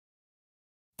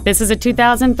This is a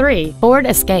 2003 Ford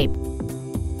Escape.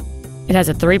 It has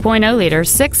a 3.0-liter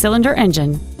six-cylinder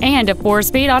engine and a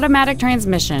 4-speed automatic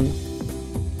transmission.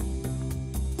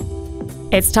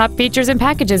 Its top features and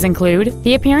packages include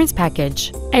the appearance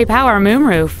package, a power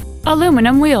moonroof,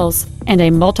 aluminum wheels, and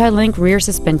a multi-link rear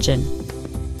suspension.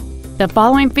 The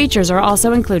following features are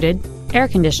also included: air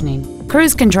conditioning,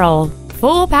 cruise control,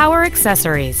 full power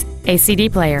accessories, a CD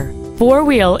player,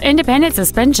 4-wheel independent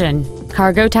suspension,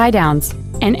 cargo tie-downs,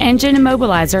 an engine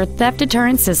immobilizer theft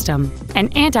deterrent system,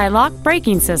 an anti-lock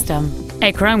braking system,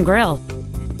 a chrome grille.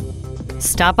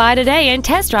 Stop by today and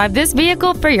test drive this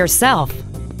vehicle for yourself.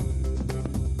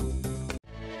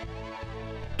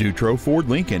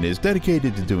 DutroFordLincoln is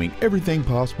dedicated to doing everything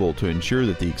possible to ensure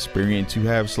that the experience you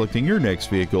have selecting your next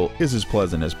vehicle is as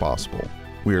pleasant as possible.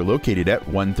 We are located at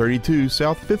 132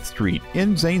 South 5th Street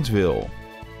in Zanesville.